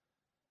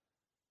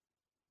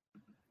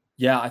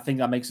 Yeah, I think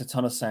that makes a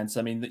ton of sense.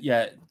 I mean,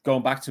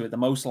 going back to it, the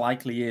most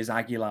likely is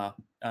Aguilar.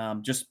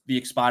 Just the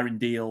expiring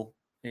deal,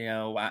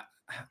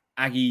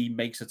 Aggie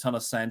makes a ton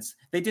of sense.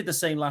 They did the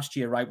same last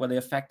year, right, where they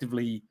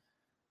effectively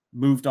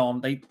moved on.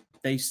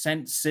 They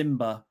sent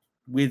Simba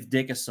with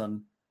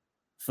Dickerson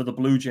for the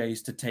Blue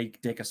Jays to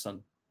take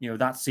Dickerson.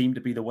 That seemed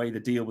to be the way the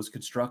deal was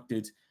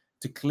constructed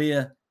to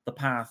clear the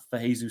path for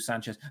Jesus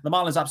Sanchez. The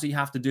Marlins absolutely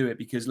have to do it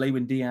because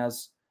Lewin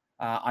Diaz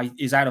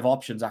is out of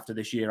options after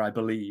this year, I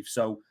believe.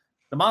 So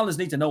the Marlins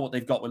need to know what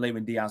they've got with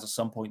Lewin Diaz at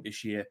some point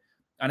this year.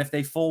 And if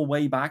they fall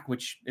way back,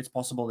 which it's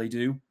possible they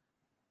do,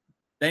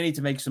 they need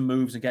to make some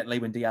moves and get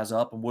Lewin Diaz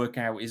up and work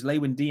out, is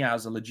Lewin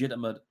Diaz a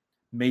legitimate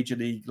major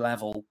league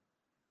level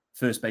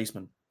first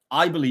baseman?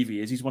 I believe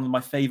he is. He's one of my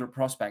favorite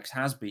prospects,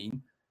 has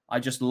been. I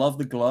just love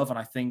the glove, and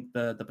I think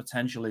the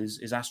potential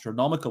is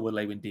astronomical with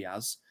Lewin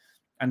Diaz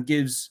and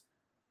gives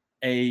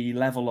a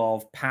level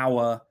of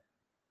power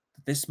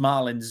that this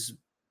Marlins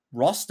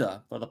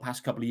roster for the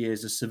past couple of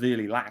years has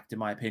severely lacked, in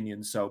my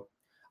opinion. So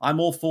I'm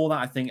all for that.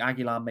 I think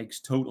Aguilar makes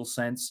total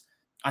sense.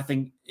 I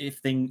think if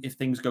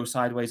things go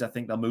sideways, I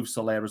think they'll move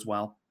Soler as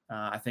well.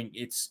 I think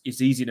it's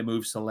easy to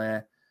move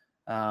Soler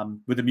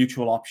with the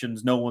mutual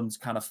options. No one's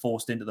kind of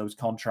forced into those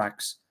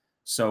contracts.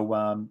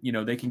 So,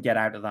 they can get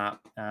out of that,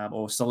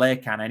 or Soler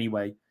can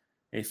anyway,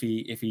 if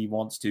he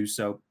wants to.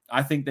 So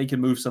I think they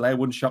can move Soler. It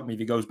wouldn't shock me if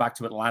he goes back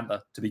to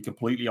Atlanta, to be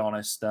completely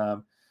honest.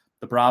 The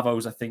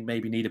Bravos, I think,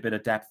 maybe need a bit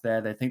of depth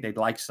there. They think they'd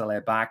like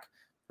Soler back.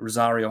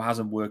 Rosario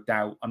hasn't worked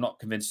out. I'm not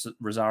convinced that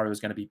Rosario is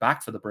going to be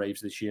back for the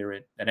Braves this year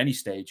at any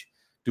stage.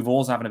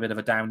 Duvall's having a bit of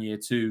a down year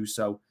too.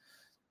 So,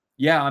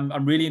 yeah,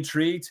 I'm really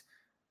intrigued.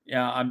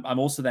 Yeah, I'm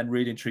also then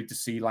really intrigued to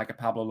see like a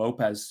Pablo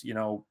Lopez,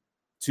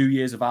 2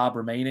 years of ARB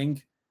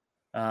remaining.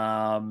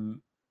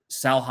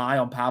 Sell high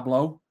on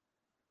Pablo.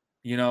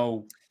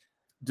 Do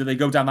they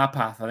go down that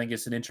path? I think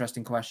it's an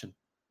interesting question.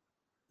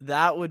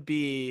 That would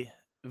be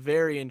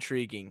very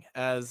intriguing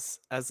as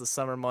the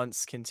summer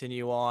months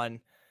continue on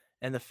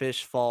and the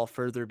Fish fall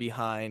further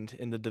behind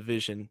in the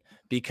division,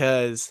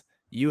 because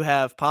you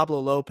have Pablo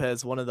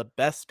Lopez, one of the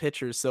best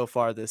pitchers so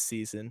far this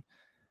season,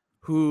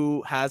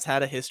 who has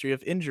had a history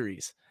of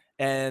injuries.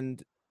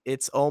 And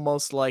it's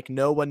almost like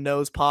no one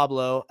knows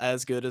Pablo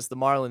as good as the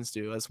Marlins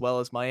do, as well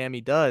as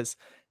Miami does.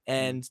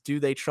 And do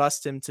they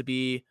trust him to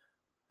be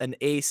an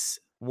ace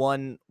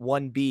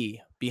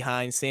 1B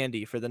behind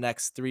Sandy for the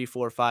next 3,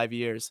 4, 5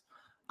 years?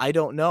 I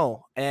don't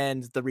know.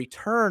 And the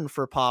return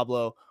for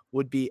Pablo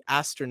would be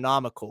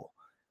astronomical.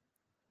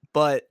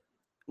 But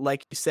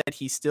like you said,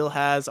 he still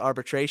has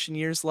arbitration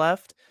years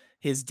left.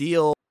 His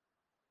deal,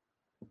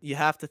 you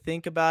have to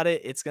think about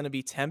it. It's going to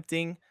be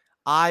tempting.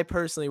 I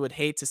personally would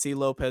hate to see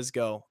Lopez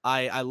go.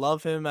 I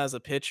love him as a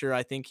pitcher.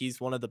 I think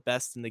he's one of the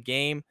best in the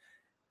game.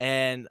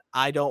 And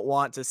I don't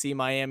want to see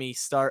Miami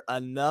start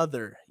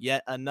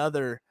yet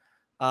another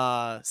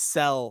fire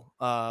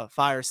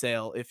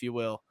sale, if you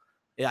will.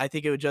 I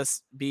think it would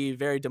just be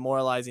very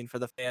demoralizing for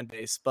the fan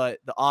base, but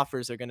the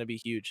offers are going to be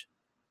huge.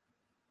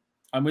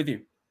 I'm with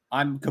you.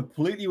 I'm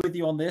completely with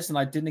you on this, and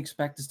I didn't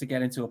expect us to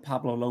get into a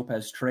Pablo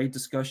Lopez trade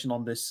discussion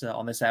on this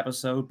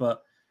episode,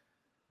 but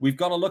we've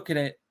got to look at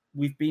it.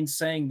 We've been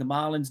saying the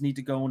Marlins need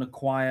to go and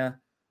acquire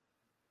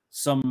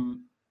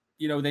some,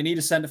 they need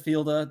a center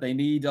fielder. They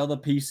need other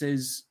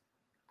pieces.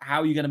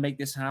 How are you going to make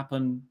this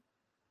happen?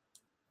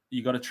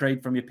 You got to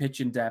trade from your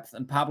pitching depth.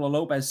 And Pablo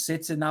Lopez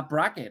sits in that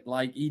bracket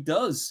like he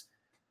does.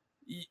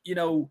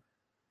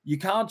 You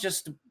can't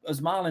just, as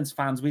Marlins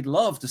fans, we'd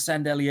love to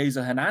send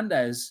Eliezer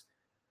Hernandez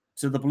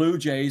to the Blue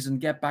Jays and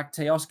get back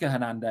Teoscar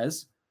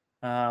Hernandez.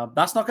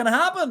 That's not going to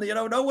happen.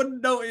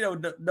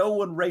 No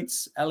one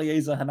rates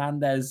Eliezer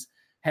Hernandez.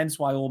 Hence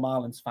why all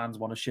Marlins fans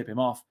want to ship him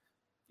off.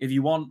 If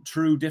you want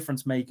true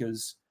difference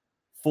makers,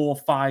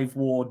 4-5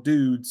 WAR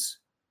dudes,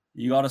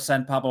 you got to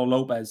send Pablo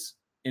Lopez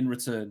in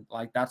return.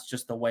 Like, that's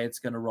just the way it's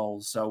going to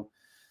roll. So,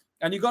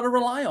 and you got to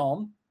rely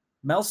on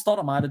Mel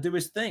Stottlemyre to do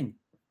his thing.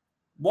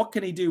 What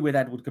can he do with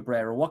Edward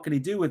Cabrera? What can he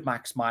do with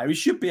Max Meyer? He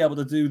should be able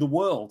to do the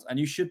world, and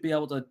you should be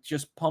able to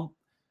just pump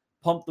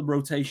the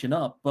rotation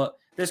up. But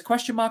there's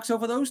question marks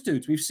over those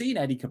dudes. We've seen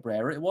Eddie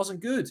Cabrera. It wasn't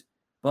good.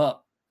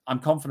 But I'm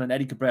confident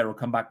Eddie Cabrera will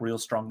come back real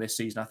strong this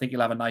season. I think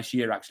he'll have a nice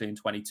year, actually, in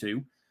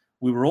 22.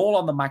 We were all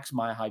on the Max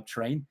Meyer hype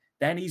train.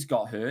 Then he's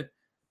got hurt.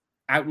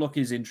 Outlook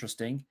is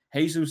interesting.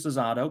 Jesus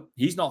Luzardo,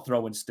 he's not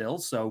throwing still.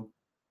 So,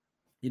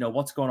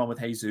 what's going on with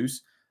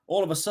Jesus?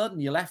 All of a sudden,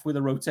 you're left with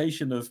a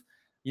rotation of,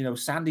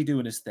 Sandy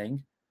doing his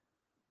thing,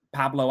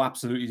 Pablo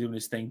absolutely doing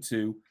his thing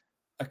too,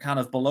 a kind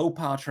of below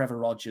par Trevor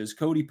Rogers,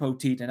 Cody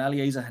Poteet, and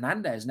Eliezer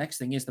Hernandez. Next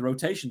thing is the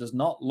rotation does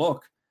not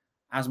look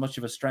as much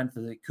of a strength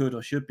as it could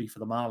or should be for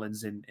the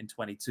Marlins in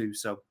 22.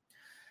 So,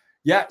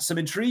 yeah, some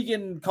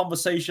intriguing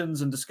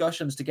conversations and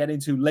discussions to get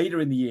into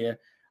later in the year.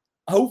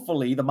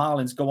 Hopefully, the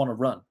Marlins go on a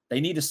run. They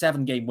need a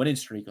 7-game winning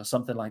streak or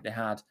something like they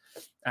had,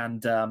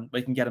 and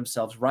they can get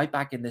themselves right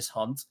back in this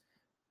hunt.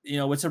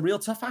 It's a real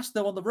tough ask,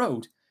 though, on the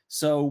road.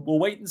 So we'll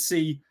wait and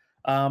see.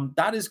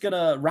 That is going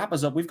to wrap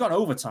us up. We've gone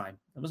overtime.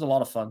 It was a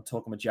lot of fun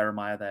talking with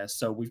Jeremiah there.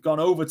 So we've gone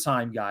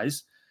overtime,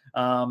 guys.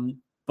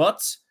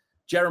 But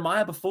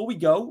Jeremiah, before we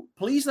go,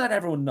 please let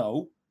everyone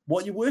know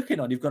what you're working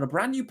on. You've got a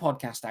brand new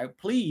podcast out.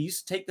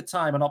 Please take the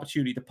time and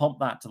opportunity to pump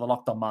that to the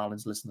Locked On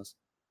Marlins listeners.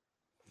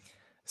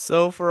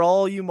 So for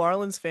all you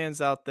Marlins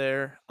fans out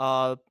there,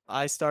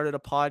 I started a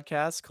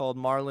podcast called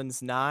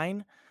Marlins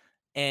 9,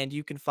 and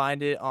you can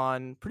find it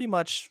on pretty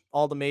much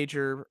all the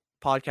major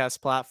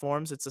podcast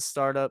platforms. It's a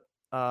startup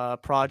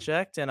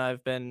project, and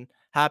I've been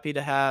happy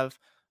to have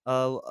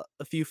a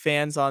few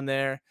fans on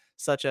there,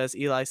 such as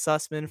Eli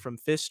Sussman from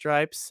Fish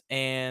Stripes,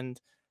 and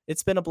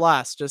it's been a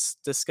blast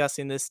just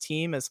discussing this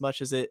team, as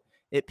much as it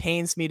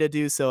pains me to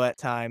do so at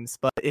times.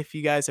 But if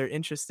you guys are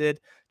interested,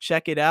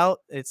 check it out.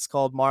 It's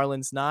called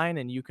Marlins 9,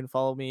 and you can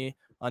follow me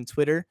on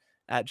Twitter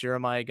at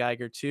Jeremiah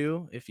Geiger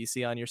 2 if you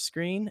see on your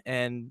screen.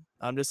 And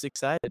I'm just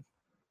excited.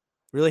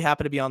 Really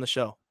happy to be on the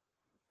show.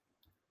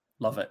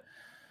 Love it.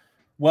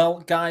 Well,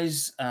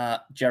 guys,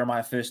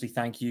 Jeremiah, firstly,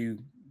 thank you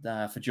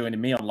for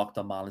joining me on Locked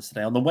On Marlins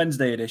today on the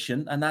Wednesday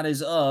edition. And that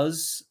is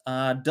us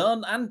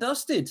done and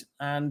dusted.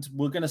 And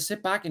we're going to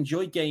sit back,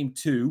 enjoy game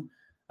 2.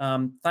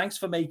 Thanks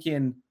for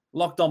making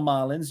Locked On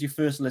Marlins your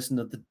first listen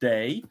of the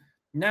day.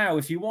 Now,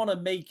 if you want to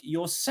make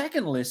your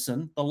second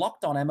listen, the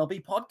Locked On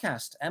MLB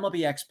podcast,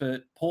 MLB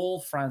expert Paul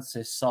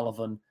Francis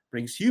Sullivan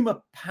brings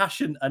humor,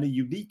 passion, and a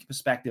unique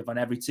perspective on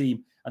every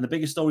team and the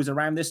biggest stories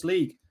around this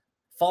league.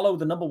 Follow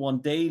the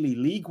 #1 daily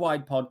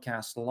league-wide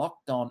podcast,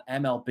 Locked On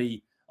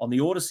MLB, on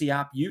the Odyssey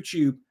app,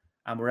 YouTube,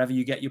 and wherever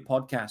you get your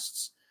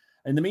podcasts.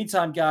 In the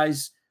meantime,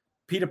 guys,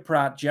 Peter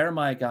Pratt,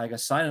 Jeremiah Geiger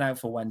signing out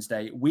for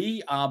Wednesday.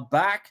 We are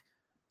back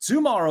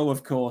tomorrow,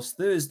 of course,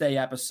 Thursday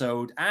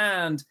episode,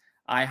 and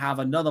I have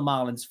another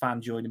Marlins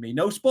fan joining me.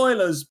 No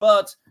spoilers,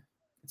 but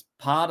it's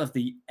part of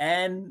the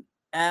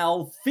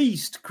NL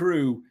Feast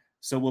crew.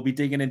 So we'll be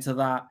digging into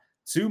that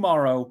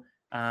tomorrow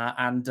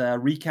and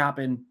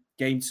recapping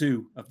game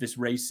 2 of this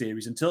race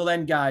series. Until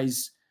then,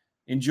 guys,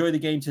 enjoy the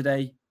game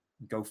today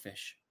and go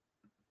Fish.